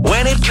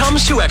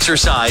comes to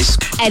exercise,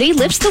 Eddie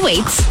lifts the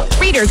weights.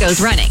 Reader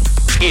goes running.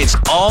 it's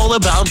all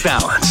about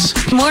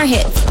balance. More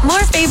hits,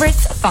 more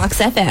favorites, Fox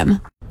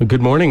FM.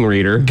 Good morning,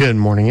 Reader. Good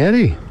morning,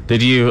 Eddie.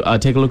 Did you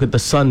take a look at the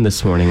sun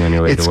this morning on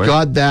your way to work? It's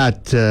got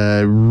that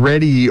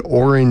reddy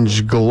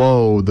orange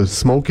glow. The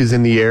smoke is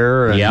in the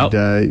air. And,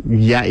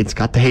 Yep. it's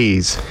got the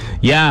haze.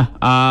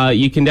 Yeah,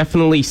 you can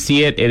definitely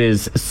see it. It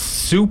is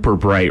super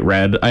bright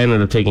red. I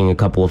ended up taking a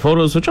couple of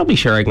photos, which I'll be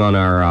sharing on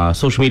our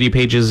social media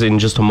pages in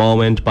just a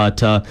moment.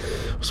 But it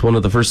was one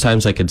of the first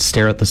times I could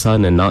stare at the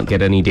sun and not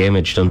get any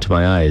damage done to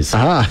my eyes.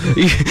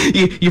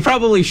 You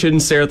probably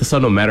shouldn't stare at the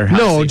sun no matter how.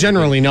 No,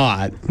 generally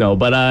not. No,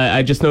 but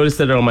I just noticed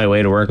it on my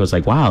way to work. I was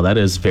like, wow, that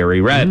is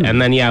very red.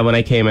 And then, when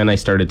I came in, I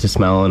started to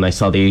smell, and I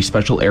saw the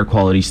special air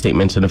quality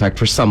statements in effect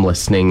for some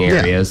listening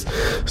areas.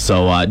 Yeah.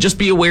 So just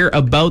be aware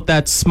about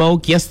that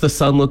smoke. Yes, the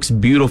sun looks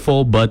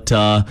beautiful, but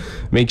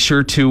make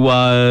sure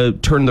to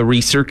turn the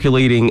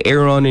recirculating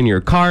air on in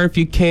your car if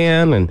you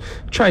can, and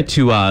try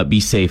to be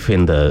safe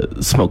in the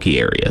smoky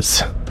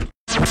areas.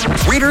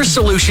 Reader's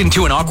solution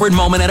to an awkward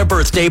moment at a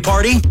birthday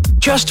party?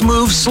 Just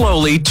move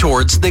slowly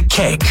towards the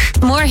cake.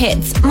 More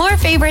hits, more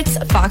favorites,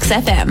 Fox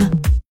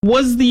FM.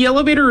 Was the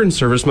elevator in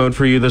service mode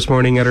for you this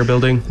morning at our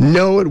building?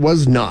 No, it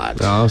was not.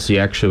 Oh, so you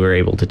actually were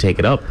able to take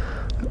it up.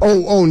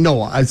 Oh,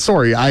 no.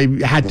 Sorry. I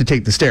had to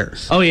take the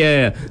stairs. Oh,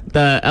 yeah.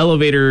 The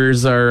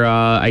elevators are,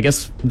 I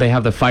guess they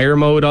have the fire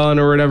mode on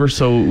or whatever,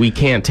 so we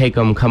can't take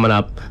them coming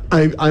up.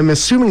 I'm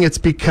assuming it's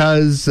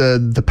because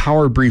the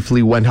power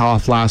briefly went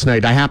off last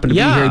night. I happened to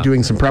be here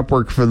doing some prep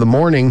work for the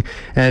morning,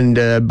 and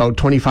about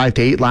 25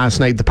 to 8 last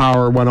night, the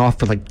power went off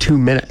for like 2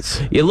 minutes.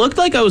 It looked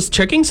like I was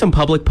checking some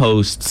public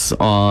posts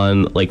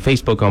on like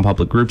Facebook on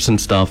public groups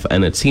and stuff,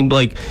 and it seemed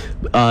like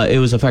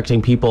it was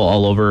affecting people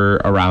all over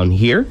around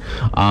here.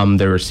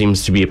 There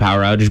seems to be a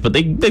power outage, but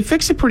they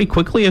fixed it pretty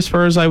quickly as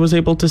far as I was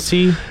able to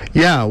see.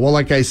 Yeah, well,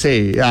 like I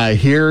say,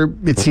 here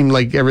it seemed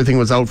like everything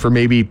was out for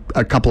maybe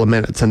a couple of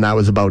minutes, and that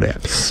was about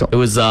it. So it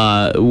was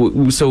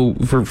so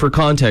for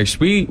context,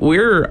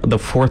 we're the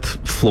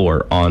 4th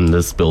floor on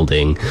this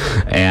building,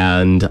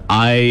 and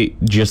I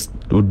just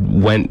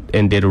went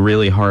and did a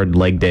really hard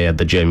leg day at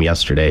the gym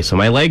yesterday, so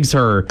my legs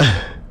are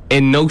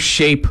in no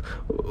shape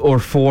or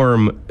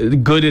form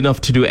good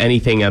enough to do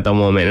anything at the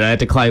moment, and I had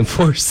to climb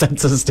 4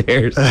 sets of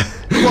stairs.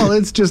 Well,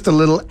 it's just a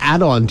little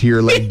add-on to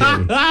your leg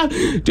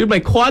day. Dude, my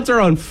quads are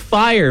on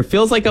fire.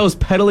 Feels like I was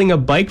pedaling a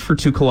bike for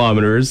 2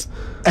 kilometers.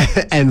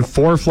 And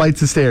 4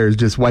 flights of stairs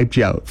just wiped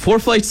you out. 4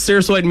 flights of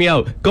stairs wiped me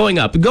out. Going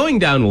up. Going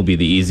down will be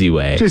the easy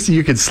way. Just so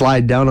you could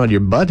slide down on your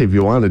butt if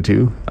you wanted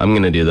to. I'm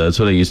going to do that. That's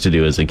what I used to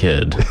do as a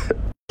kid.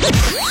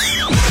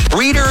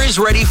 Reader is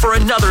ready for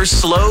another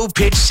slow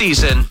pitch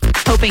season.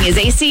 Hoping his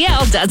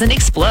ACL doesn't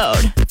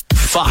explode.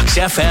 Fox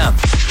FM.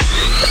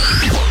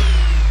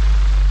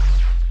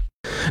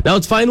 Now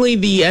it's finally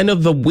the end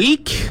of the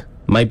week.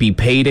 Might be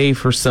payday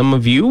for some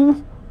of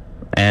you,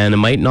 and it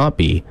might not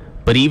be.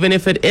 But even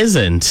if it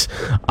isn't,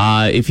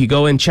 if you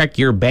go and check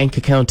your bank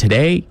account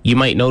today, you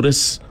might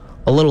notice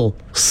a little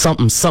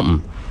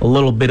something. A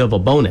little bit of a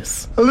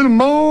bonus. A little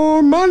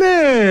more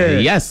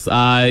money. Yes.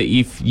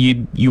 If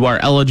you are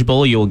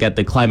eligible, you'll get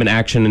the Climate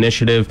Action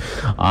Initiative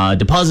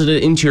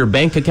deposited into your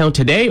bank account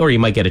today, or you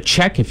might get a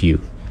check if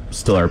you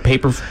still are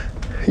paper.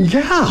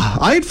 Yeah,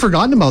 I had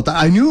forgotten about that.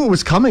 I knew it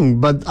was coming,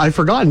 but I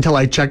forgot until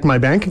I checked my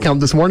bank account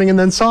this morning and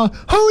then saw,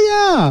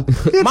 oh yeah,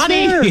 it's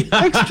money. There.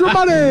 Extra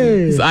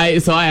money.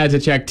 So I had to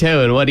check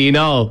too, and what do you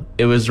know?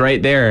 It was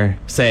right there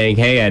saying,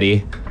 hey,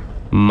 Eddie,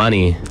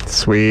 money.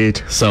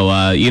 Sweet.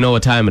 So you know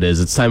what time it is.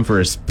 It's time for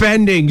a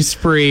spending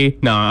spree.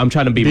 No, I'm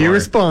trying to be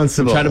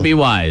responsible. I'm trying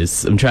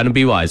to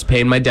be wise.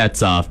 Paying my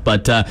debts off.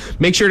 But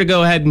make sure to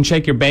go ahead and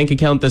check your bank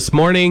account this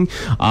morning.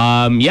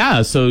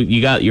 So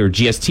you got your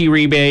GST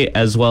rebate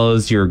as well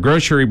as your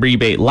grocery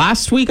rebate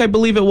last week, I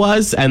believe it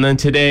was. And then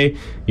today,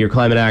 your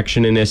Climate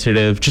Action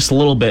Initiative. Just a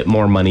little bit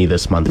more money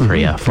this month for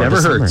you. Never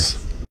hurts.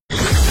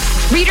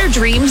 Reader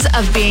dreams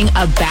of being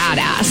a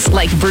badass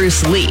like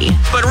Bruce Lee.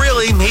 But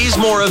really, he's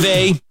more of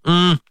a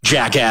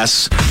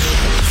jackass.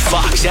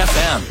 Fox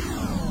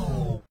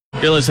FM.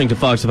 You're listening to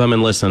Fox FM,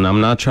 and listen, I'm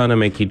not trying to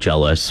make you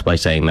jealous by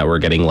saying that we're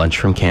getting lunch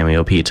from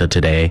Cameo Pizza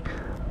today.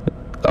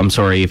 I'm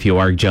sorry if you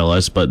are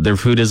jealous, but their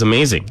food is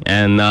amazing.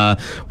 And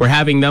we're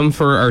having them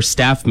for our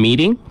staff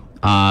meeting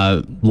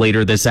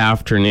later this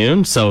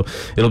afternoon, so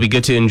it'll be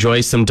good to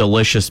enjoy some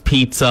delicious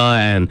pizza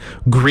and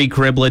Greek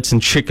riblets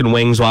and chicken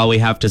wings while we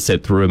have to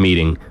sit through a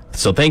meeting.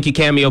 So thank you,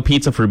 Cameo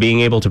Pizza, for being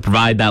able to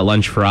provide that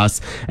lunch for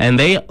us. And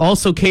they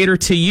also cater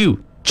to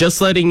you. Just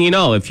letting you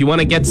know, if you want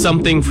to get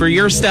something for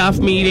your staff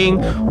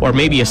meeting, or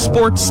maybe a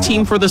sports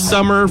team for the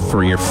summer,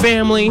 for your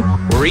family,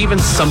 or even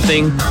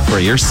something for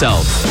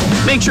yourself,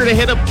 make sure to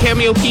hit up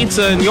Cameo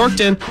Pizza in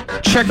Yorkton.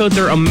 Check out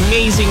their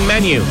amazing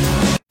menu.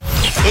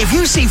 If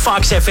you see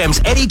Fox FM's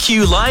Eddie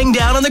Q lying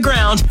down on the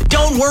ground,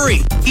 don't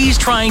worry. He's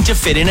trying to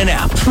fit in a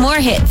nap. More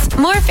hits,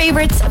 more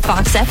favorites,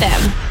 Fox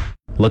FM.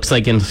 Looks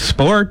like in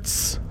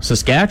sports,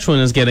 Saskatchewan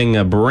is getting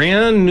a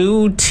brand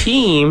new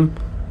team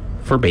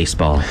for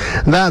baseball.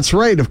 That's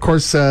right. Of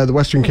course, the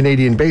Western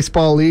Canadian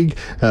Baseball League,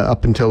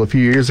 up until a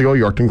few years ago,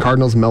 Yorkton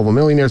Cardinals and Melville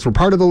Millionaires were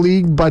part of the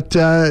league, but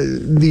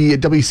the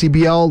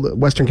WCBL, the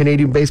Western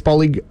Canadian Baseball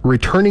League,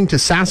 returning to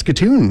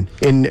Saskatoon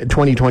in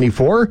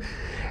 2024,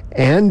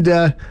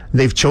 and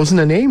they've chosen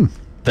a name.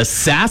 The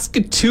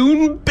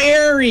Saskatoon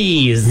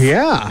Berries.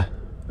 Yeah.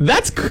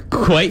 That's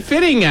quite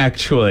fitting,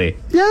 actually.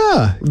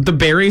 Yeah. The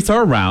Berries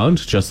are round,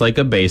 just like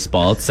a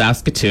baseball. It's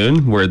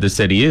Saskatoon, where the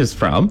city is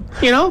from,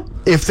 you know?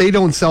 If they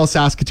don't sell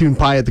Saskatoon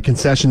pie at the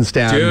concession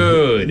stand,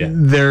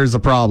 dude, there's a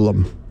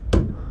problem.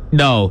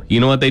 No, you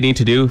know what they need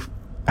to do?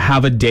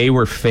 Have a day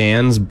where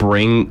fans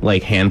bring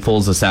like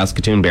handfuls of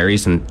Saskatoon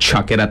berries and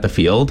chuck it at the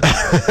field.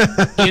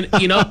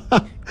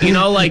 you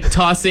know, like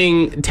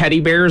tossing teddy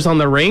bears on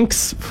the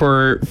rinks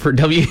for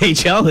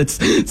WHL.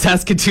 It's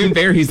Saskatoon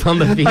berries on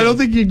the field. I don't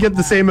think you'd get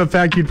the same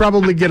effect. You'd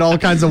probably get all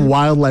kinds of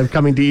wildlife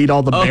coming to eat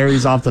all the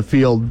berries off the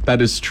field.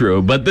 That is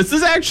true. But this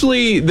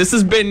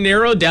has been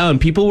narrowed down.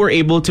 People were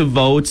able to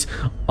vote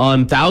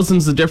on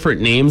thousands of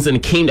different names, and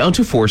it came down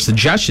to 4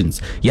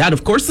 suggestions. You had,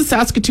 of course, the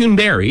Saskatoon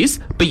Berries,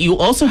 but you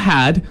also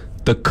had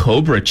the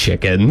Cobra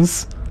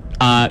Chickens.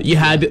 You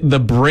had the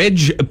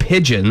Bridge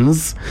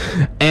Pigeons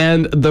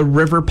and the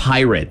River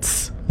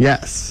Pirates.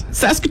 Yes.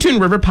 Saskatoon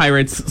River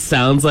Pirates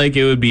sounds like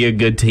it would be a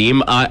good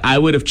team. I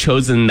would have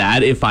chosen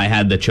that if I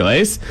had the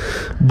choice.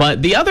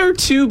 But the other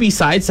two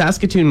besides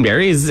Saskatoon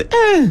Berries,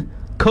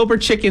 Cobra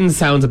Chicken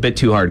sounds a bit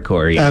too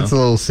hardcore. That's a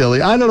little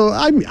silly. I don't know.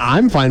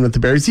 I'm fine with the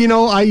Berries. You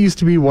know, I used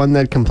to be one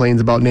that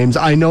complains about names.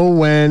 I know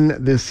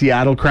when the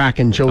Seattle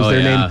Kraken chose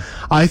their name,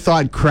 I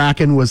thought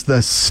Kraken was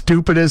the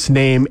stupidest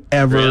name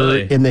ever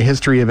in the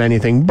history of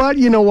anything. But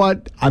you know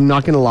what? I'm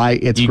not going to lie.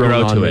 It's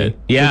grown on me.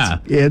 Yeah.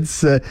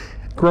 It's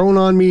grown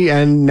on me,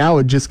 and now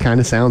it just kind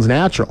of sounds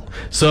natural.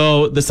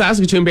 So the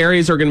Saskatoon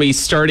Berries are going to be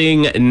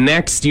starting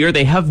next year.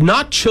 They have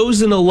not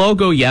chosen a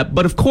logo yet,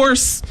 but of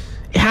course,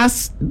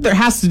 there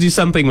has to do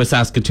something with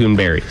Saskatoon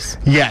Berries.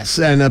 Yes,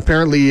 and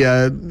apparently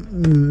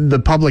the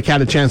public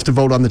had a chance to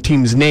vote on the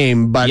team's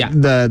name, but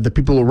the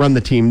people who run the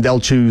team, they'll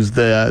choose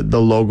the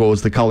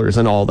logos, the colors,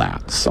 and all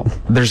that. So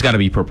there's got to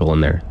be purple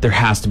in there. There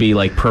has to be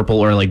like purple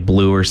or like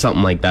blue or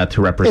something like that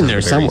to represent in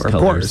there somewhere,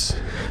 colors. Of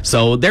course.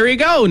 So there you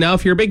go. Now,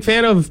 if you're a big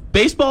fan of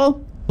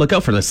baseball, look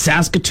out for the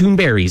Saskatoon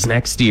Berries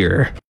next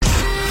year.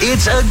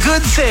 It's a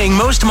good thing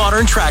most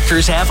modern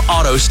tractors have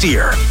auto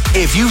steer.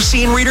 If you've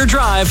seen Reader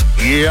drive,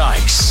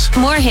 yikes.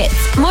 More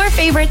hits, more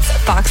favorites,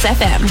 Fox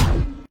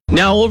FM.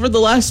 Now, over the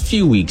last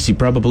few weeks, you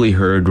probably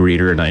heard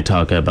Reader and I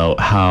talk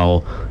about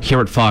how here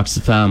at Fox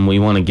FM, we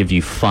want to give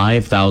you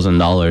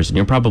 $5,000. And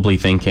you're probably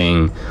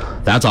thinking,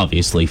 that's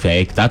obviously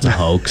fake. That's a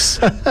hoax.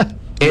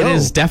 It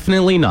is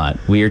definitely not.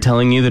 We are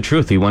telling you the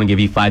truth. We want to give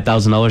you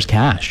 $5,000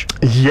 cash.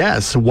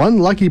 Yes, one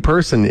lucky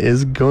person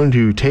is going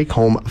to take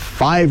home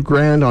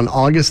 $5,000 on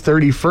August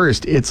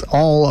 31st. It's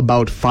all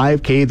about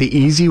 5K the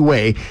easy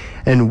way.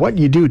 And what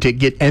you do to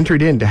get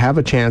entered in to have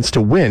a chance to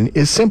win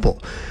is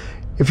simple.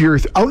 If you're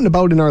out and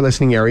about in our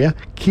listening area,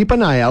 keep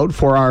an eye out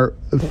for our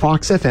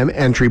Fox FM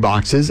entry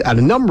boxes at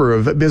a number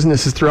of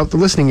businesses throughout the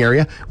listening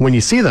area. When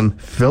you see them,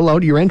 fill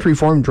out your entry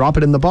form, drop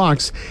it in the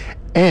box,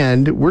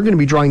 and we're going to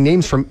be drawing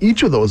names from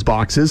each of those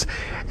boxes,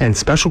 and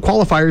special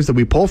qualifiers that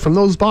we pull from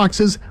those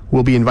boxes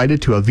will be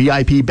invited to a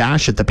VIP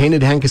bash at the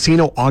Painted Hand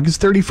Casino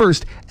August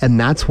 31st, and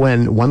that's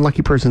when one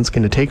lucky person's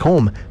going to take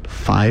home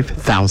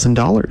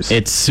 $5,000.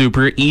 It's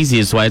super easy.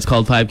 That's why it's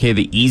called 5K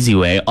the easy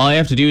way. All you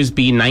have to do is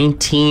be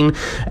 19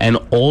 and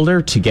older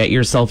to get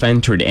yourself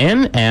entered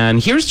in, and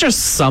here's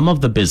just some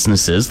of the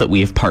businesses that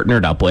we have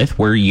partnered up with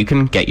where you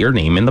can get your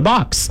name in the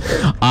box.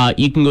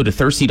 You can go to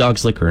Thirsty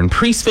Dogs Liquor in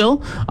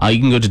Priestville. You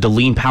can go to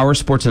Deline Power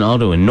Sports and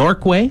Auto in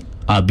Norquay.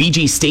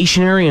 BG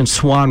Stationery in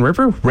Swan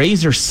River,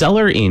 Razor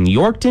Cellar in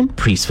Yorkton,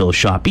 Priestville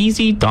Shop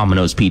Easy,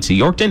 Domino's Pizza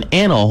Yorkton,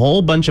 and a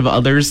whole bunch of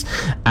others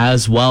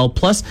as well.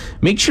 Plus,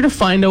 make sure to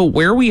find out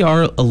where we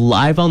are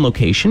live on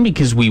location,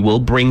 because we will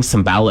bring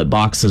some ballot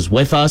boxes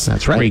with us.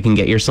 That's right. Where you can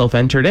get yourself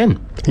entered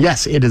in.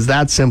 Yes, it is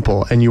that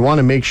simple, and you want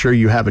to make sure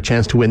you have a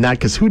chance to win that,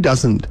 because who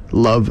doesn't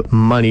love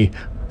money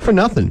for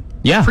nothing?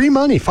 Yeah. Free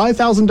money,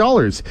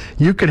 $5,000.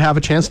 You could have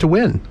a chance to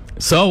win.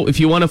 So if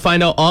you want to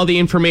find out all the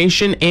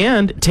information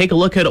and take a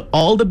look at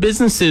all the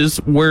businesses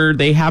where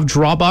they have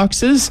draw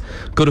boxes,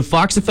 go to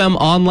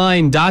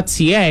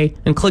foxfmonline.ca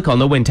and click on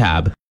the Win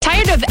tab.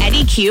 Tired of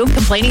Eddie Q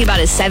complaining about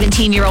his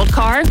 17-year-old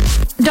car?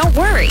 Don't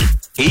worry.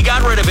 He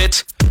got rid of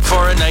it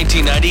for a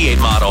 1998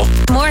 model.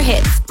 More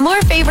hits,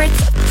 more favorites.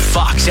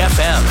 Fox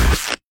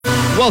FM.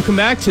 Welcome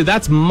back to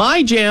That's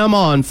My Jam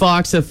on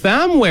Fox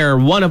FM, where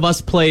one of us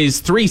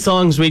plays 3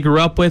 songs we grew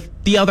up with,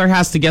 the other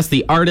has to guess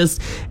the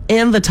artist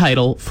and the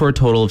title for a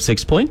total of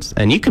 6 points,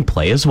 and you can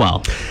play as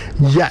well.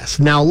 Yes.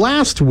 Now,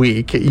 last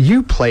week,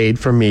 you played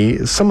for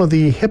me some of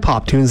the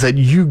hip-hop tunes that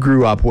you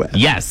grew up with.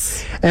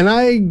 Yes. And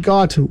I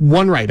got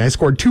one right. I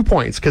scored 2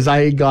 points because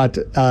I got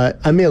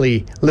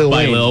Amelie, Lil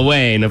Wayne. By Lil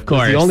Wayne, of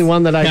course. The only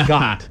one that I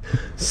got.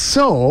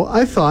 So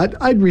I thought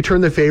I'd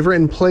return the favor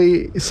and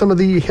play some of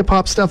the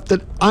hip-hop stuff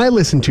that I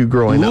listened to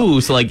growing up. Ooh,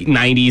 so like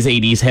 90s,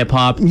 80s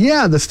hip-hop.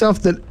 Yeah, the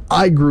stuff that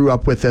I grew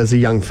up with as a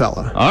young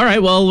fella. All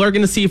right, well, we're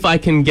going to see if I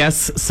can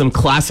guess some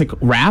classic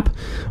rap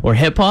or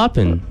hip-hop,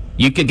 and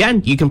you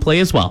can play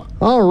as well.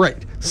 All right.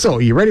 So,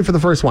 you ready for the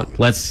first one?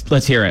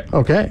 Let's hear it.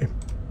 Okay.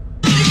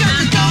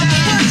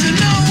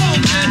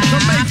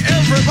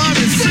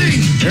 Everybody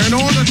sing in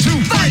order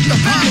to fight the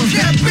powers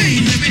that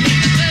be.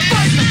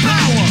 Fight the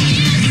power.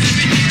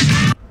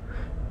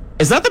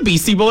 Is that the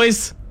Beastie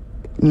Boys?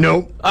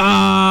 Nope.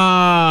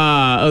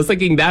 I was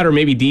thinking that or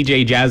maybe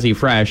DJ Jazzy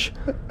Fresh.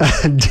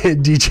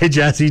 DJ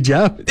Jazzy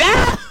Jeff?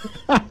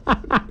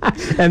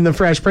 And the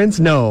Fresh Prince?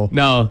 No.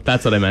 No,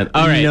 that's what I meant.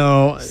 All right.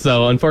 No.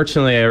 So,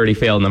 unfortunately, I already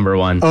failed number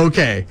one.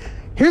 Okay.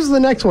 Here's the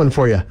next one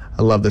for you.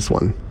 I love this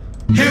one.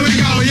 Here we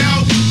go,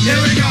 yo. Here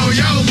we go,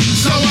 yo.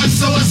 So what's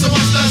the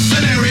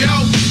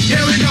scenario?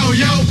 Here we go,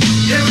 yo.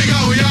 Here we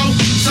go, yo.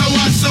 So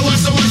what's the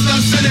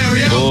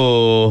scenario?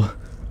 Oh,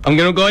 I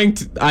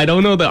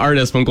don't know the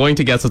artist, but I'm going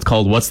to guess it's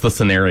called What's the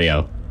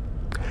Scenario?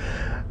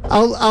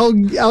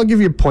 I'll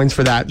give you points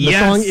for that. The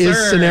song is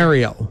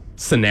Scenario.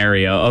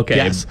 Scenario, okay.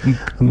 Yes.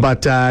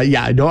 But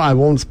I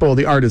won't spoil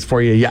the artist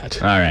for you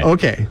yet. All right.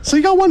 Okay. So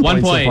you got 1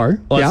 point so far.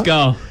 Let's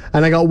go.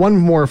 And I got one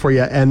more for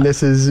you, and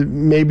this is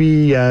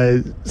maybe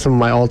some of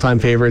my all-time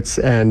favorites,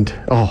 and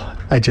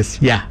I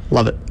just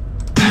love it.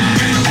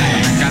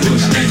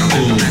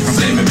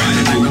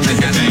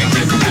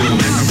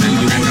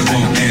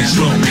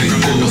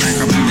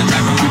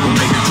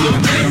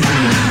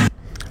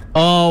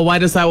 Oh, why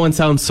does that one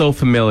sound so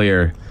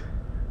familiar?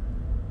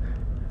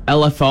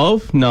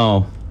 LFO?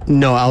 No.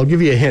 No, I'll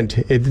give you a hint.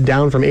 It's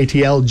down from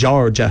ATL,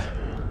 Georgia.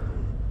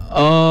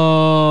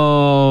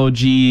 Oh,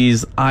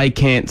 geez. I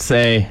can't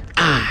say.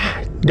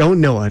 Don't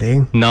know it,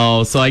 eh?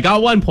 No, so I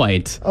got 1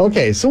 point.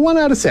 Okay, so 1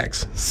 out of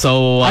 6.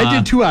 So I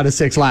did 2 out of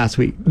 6 last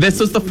week.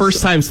 This was the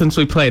first time since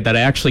we played that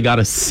I actually got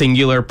a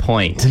singular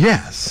point.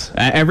 Yes.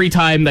 Every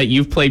time that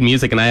you've played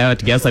music and I had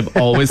to guess, I've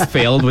always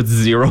failed with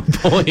 0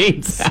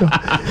 points.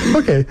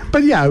 Okay,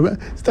 but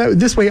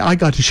this way I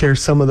got to share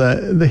some of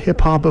the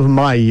hip-hop of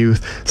my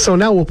youth. So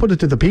now we'll put it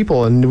to the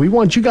people, and we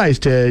want you guys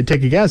to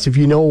take a guess if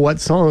you know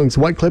what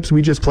clips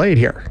we just played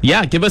here.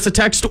 Yeah, give us a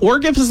text or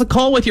give us a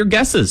call with your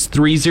guesses.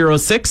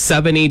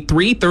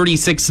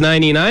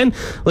 306-783-3699.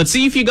 Let's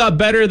see if you got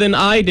better than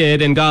I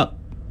did and got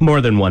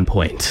more than 1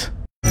 point.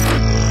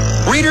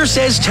 Reader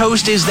says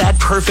toast is that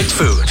perfect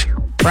food.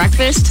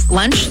 Breakfast,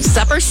 lunch,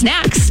 supper,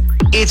 snacks.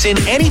 It's an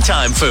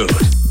anytime food.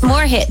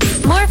 More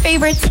hits, more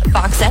favorites,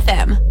 Fox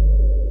FM.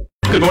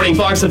 Good morning,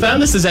 Fox FM.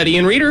 This is Eddie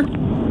and Reader.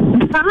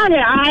 Hi,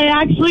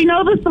 I actually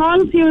know the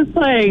songs he was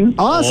playing.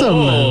 Awesome.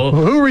 Oh.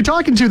 Who are we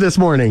talking to this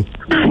morning?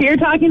 You're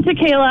talking to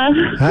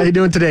Kayla. How you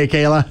doing today,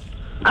 Kayla?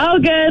 Oh,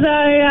 good.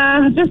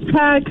 I just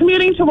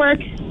commuting to work.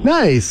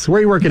 Nice. Where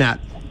are you working at?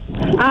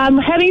 I'm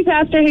heading to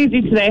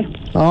Esterhazy today.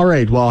 All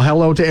right. Well,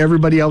 hello to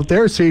everybody out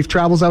there. Safe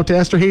travels out to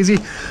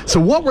Esterhazy. So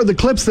what were the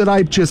clips that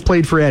I just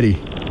played for Eddie?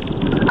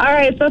 All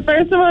right. The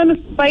first one was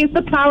Fight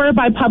the Power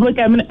by Public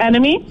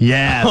Enemy.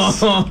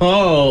 Yes.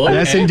 Oh, okay.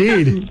 Yes,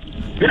 indeed.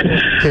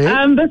 Okay.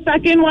 The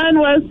second one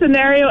was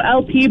Scenario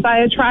LP by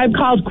A Tribe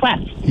Called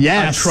Quest.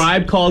 Yes. A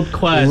Tribe Called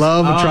Quest.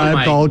 Love A Tribe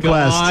my Called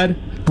God. Quest.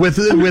 With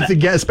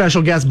the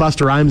special guest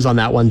Busta Rhymes on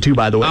that one too,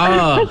 by the way.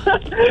 Oh.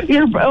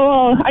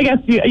 I guess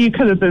you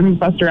could have been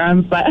Busta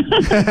Rhymes, but.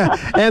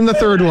 And the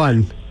third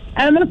one.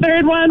 And the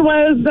third one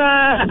was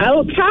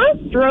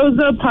Outcast,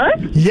 Rosa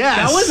Parks. Yes.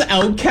 That was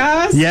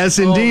Outcast? Yes,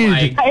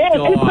 indeed.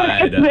 Oh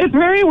my God. It's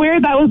very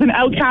weird that was an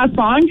Outcast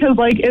song because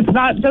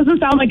doesn't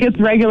sound like it's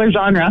regular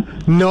genre.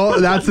 No,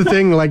 that's the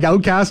thing. Like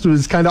Outkast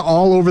was kind of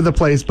all over the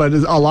place, but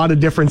a lot of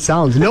different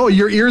sounds. No,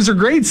 your ears are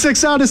great.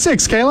 6 out of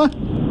 6, Kayla.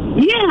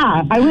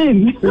 Yeah, I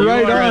win.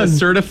 Right You are on. a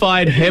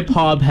certified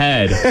hip-hop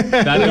head.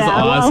 That is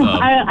awesome.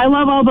 Well, I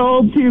love all the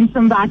old tunes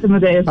from back in the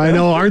day. I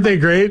know, aren't they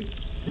great?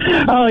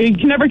 Oh, you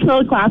can never kill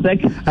a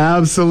classic.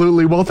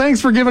 Absolutely. Well, thanks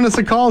for giving us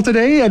a call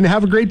today, and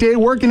have a great day at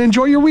work and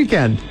enjoy your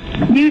weekend.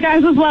 You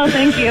guys as well.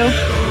 Thank you.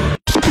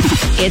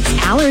 It's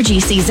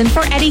allergy season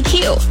for Eddie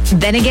Q.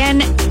 Then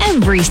again,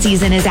 every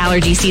season is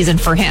allergy season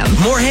for him.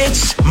 More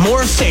hits,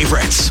 more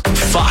favorites.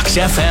 Fox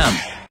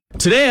FM.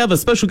 Today I have a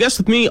special guest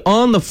with me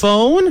on the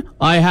phone.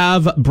 I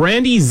have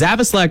Brandy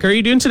Zavislak. How are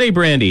you doing today,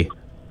 Brandy?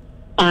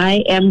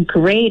 I am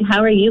great.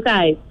 How are you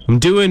guys? I'm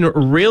doing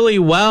really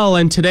well,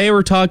 and today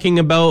we're talking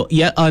about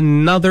yet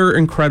another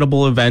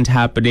incredible event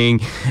happening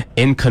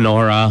in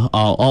Canora,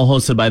 all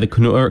hosted by the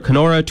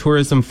Canora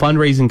Tourism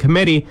Fundraising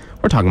Committee.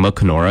 We're talking about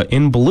Canora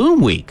in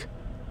Bloom Week.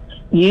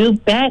 You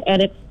bet,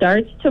 and it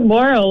starts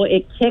tomorrow.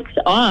 It kicks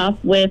off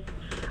with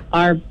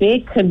our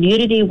big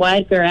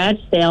community-wide garage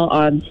sale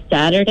on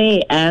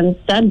Saturday and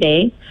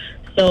Sunday.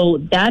 So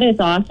that is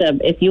awesome.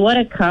 If you want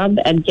to come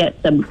and get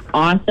some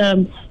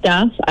awesome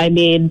stuff, I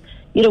mean,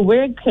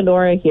 we're in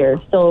Canora here.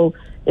 So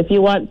if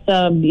you want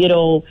some,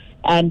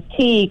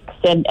 antiques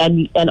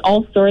and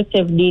all sorts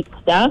of neat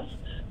stuff,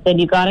 then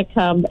you got to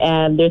come.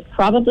 And there's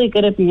probably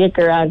going to be a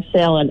garage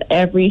sale on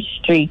every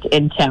street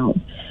in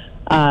town.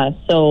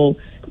 So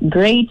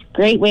great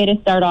way to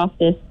start off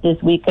this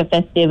week of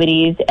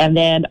festivities. And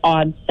then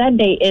on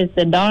Sunday is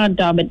the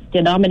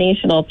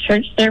non-denominational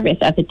church service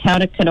at the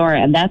town of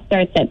Canora, and that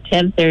starts at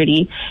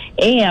 10:30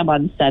 a.m.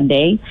 on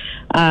Sunday.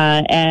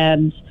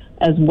 And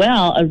as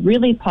well, a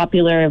really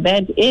popular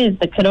event is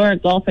the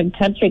Canora Golf and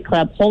Country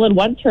Club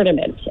Hole-in-One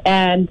Tournament.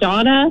 And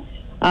Donna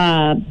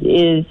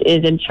is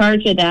in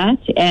charge of that,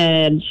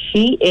 and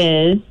she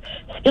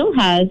still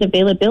has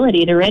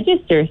availability to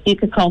register. So you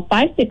could call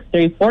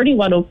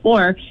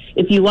 563-4104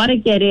 if you want to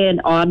get in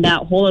on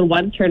that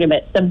hole-in-one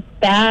tournament. Some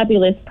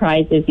fabulous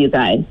prizes, you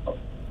guys.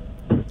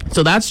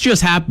 So that's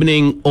just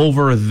happening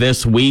over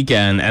this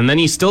weekend, and then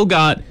you still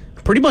got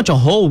pretty much a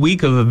whole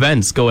week of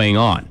events going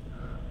on.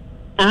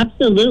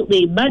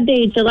 Absolutely.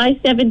 Monday, July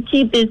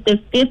 17th is the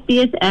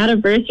 50th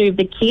anniversary of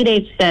the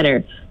Teenage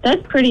Center.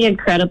 That's pretty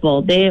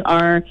incredible. They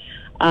are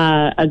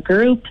a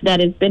group that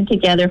has been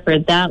together for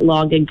that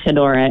long in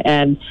Canora,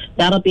 and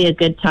that'll be a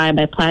good time.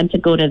 I plan to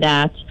go to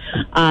that.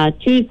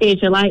 Tuesday,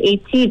 July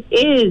 18th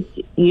is,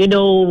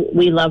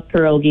 we love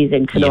pierogies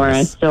in Canora,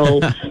 yes.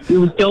 So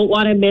you don't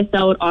want to miss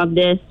out on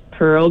this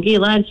pierogi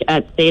lunch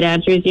at St.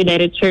 Andrew's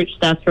United Church.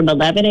 That's from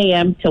 11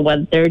 a.m. to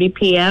 1:30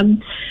 p.m.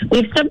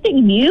 We have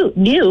something new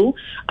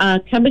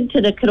coming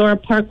to the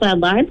Canora Parkland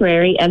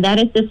Library, and that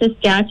is the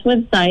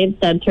Saskatchewan Science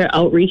Centre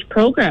Outreach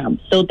Program.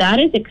 So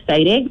that is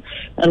exciting.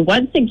 And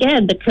once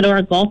again, the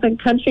Canora Golf and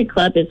Country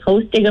Club is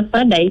hosting a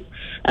fun night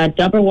at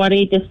Double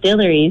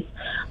Distilleries.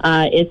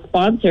 Is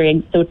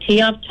sponsoring. So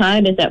tee-off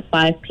time is at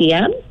 5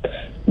 p.m.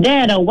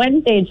 Then on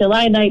Wednesday,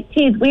 July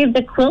 19th, we have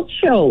the Quilt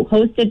Show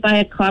hosted by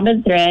A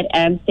Common Thread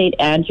and St.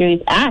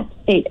 Andrew's at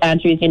St.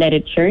 Andrew's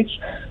United Church.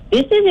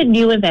 This is a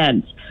new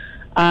event.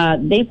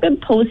 They've been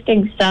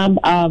posting some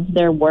of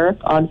their work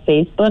on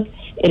Facebook.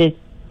 It is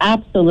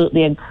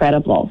absolutely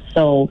incredible.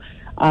 So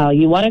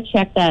you want to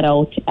check that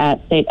out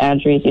at St.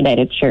 Andrew's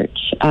United Church.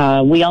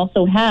 We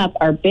also have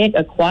our big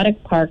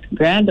aquatic park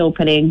grand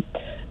opening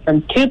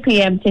from 2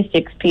 p.m. to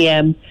 6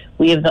 p.m.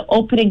 We have the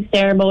opening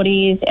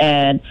ceremonies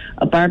and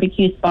a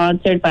barbecue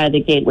sponsored by the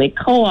Gateway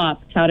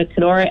Co-op, Town of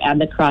Canora, and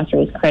the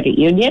Crossroads Credit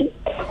Union.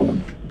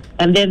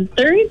 And then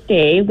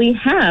Thursday, we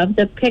have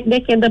the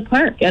Picnic in the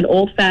Park, an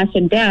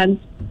old-fashioned dance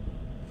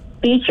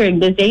featuring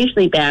the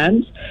Zaisley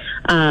Band.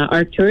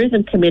 Our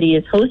tourism committee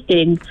is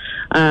hosting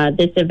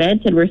this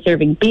event, and we're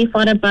serving beef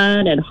on a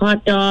bun and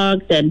hot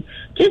dogs, and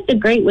just a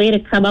great way to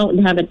come out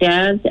and have a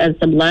dance and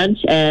some lunch.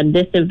 And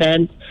this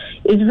event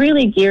is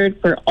really geared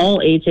for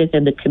all ages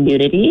in the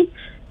community.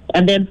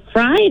 And then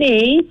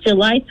Friday,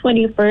 July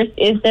 21st,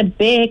 is the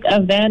big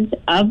event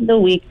of the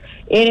week.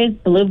 It is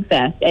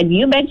Bloomfest. And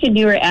you mentioned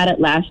you were at it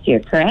last year,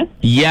 correct?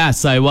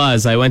 Yes, I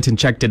was. I went and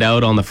checked it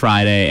out on the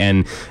Friday,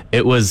 and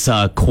it was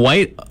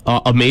quite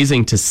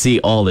amazing to see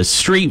all the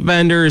street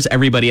vendors,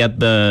 everybody at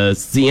the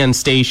CN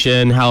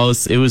station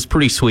house. It was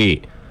pretty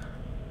sweet.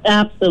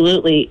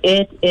 Absolutely.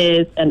 It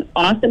is an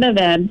awesome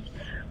event.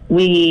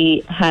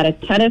 We had a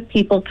ton of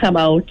people come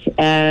out,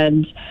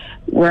 and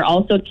we're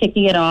also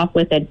kicking it off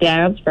with a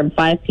dance from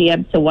 5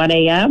 p.m. to 1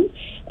 a.m.,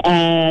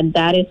 and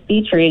that is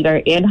featuring our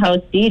in-house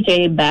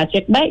DJ,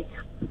 Magic Mike.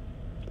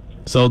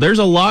 So there's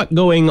a lot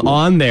going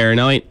on there.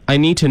 Now, I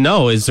need to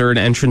know, is there an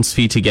entrance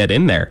fee to get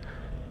in there?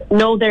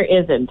 No, there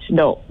isn't.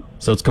 No.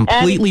 So it's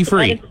completely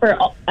free.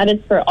 And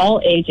it's for all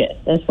ages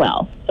as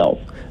well. So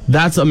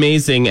that's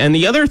amazing. And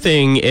the other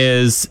thing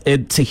is,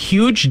 it's a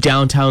huge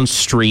downtown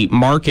street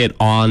market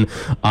on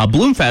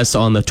Bloomfest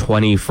on the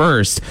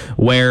 21st,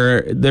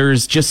 where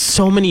there's just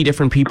so many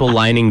different people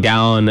lining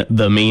down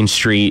the main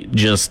street,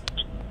 just,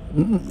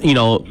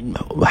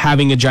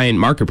 having a giant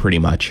market pretty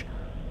much.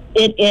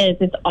 It is.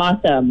 It's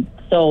awesome.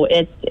 So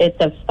it's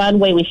a fun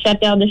way. We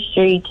shut down the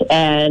street,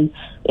 and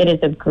it is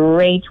a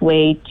great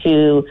way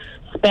to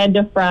spend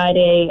a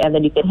Friday, and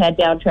then you can head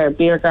down to our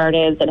beer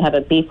gardens and have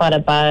a beef on a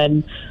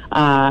bun.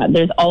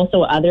 There's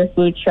also other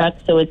food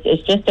trucks, so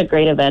it's just a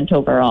great event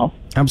overall.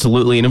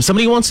 Absolutely. And if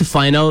somebody wants to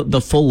find out the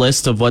full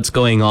list of what's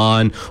going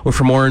on or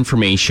for more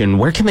information,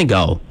 where can they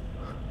go?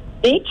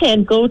 They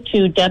can go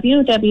to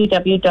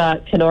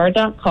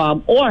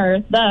www.canora.com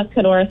or the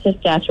Canora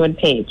Saskatchewan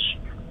page.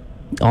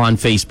 On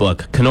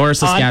Facebook. Canora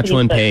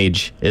Saskatchewan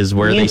page is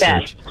where they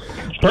search.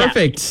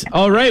 Perfect. Yeah.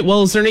 All right.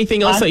 Well, is there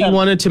anything else that you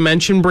wanted to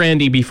mention,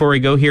 Brandy, before we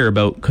go here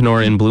about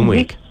Canora and Bloom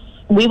Week?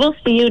 We will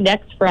see you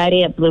next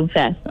Friday at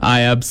Bloomfest.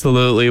 I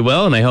absolutely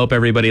will, and I hope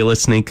everybody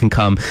listening can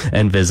come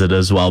and visit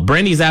as well.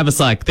 Brandy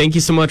Zavislak, thank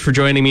you so much for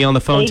joining me on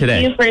the phone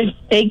today.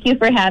 Thank you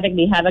for having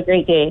me. Have a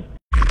great day.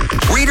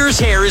 Reader's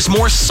hair is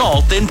more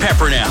salt than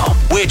pepper now,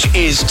 which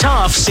is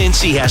tough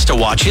since he has to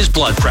watch his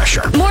blood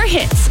pressure. More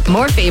hits,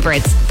 more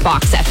favorites,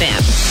 Fox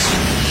FM.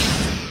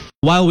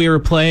 while we were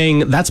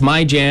playing That's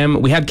My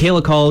Jam, we had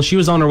Kayla call. She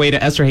was on her way to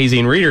Esterhazy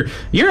and Reader.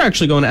 You're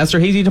actually going to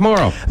Esterhazy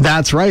tomorrow.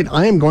 That's right.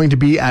 I am going to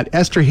be at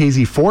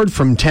Esterhazy Ford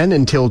from 10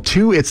 until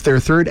 2. It's their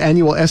 3rd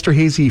annual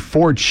Esterhazy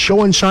Ford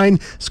Show and Shine.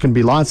 It's going to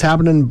be lots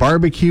happening,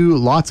 barbecue,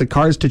 lots of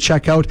cars to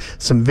check out,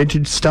 some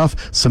vintage stuff,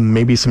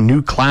 maybe some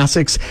new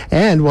classics.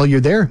 And while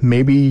you're there,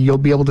 maybe you'll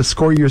be able to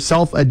score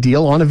yourself a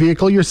deal on a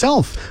vehicle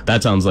yourself.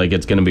 That sounds like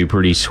it's going to be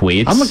pretty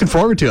sweet. I'm looking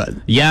forward to it.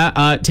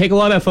 Yeah, take a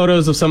lot of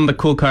photos of some of the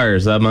cool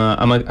cars. I'm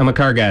a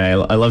car guy. I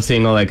love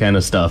seeing all that kind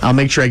of stuff. I'll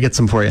make sure I get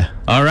some for you.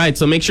 All right,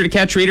 so make sure to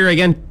catch Reader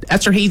again,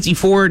 Esterhazy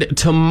Ford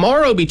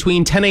tomorrow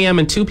between 10 a.m.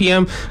 and 2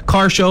 p.m.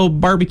 Car show,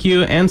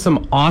 barbecue, and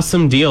some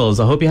awesome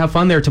deals. I hope you have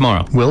fun there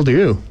tomorrow. Will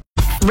do.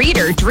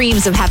 Reader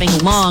dreams of having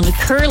long,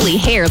 curly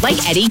hair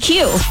like Eddie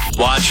Q.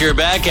 Watch your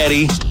back,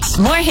 Eddie.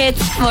 More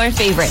hits, more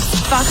favorites.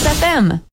 Fox FM.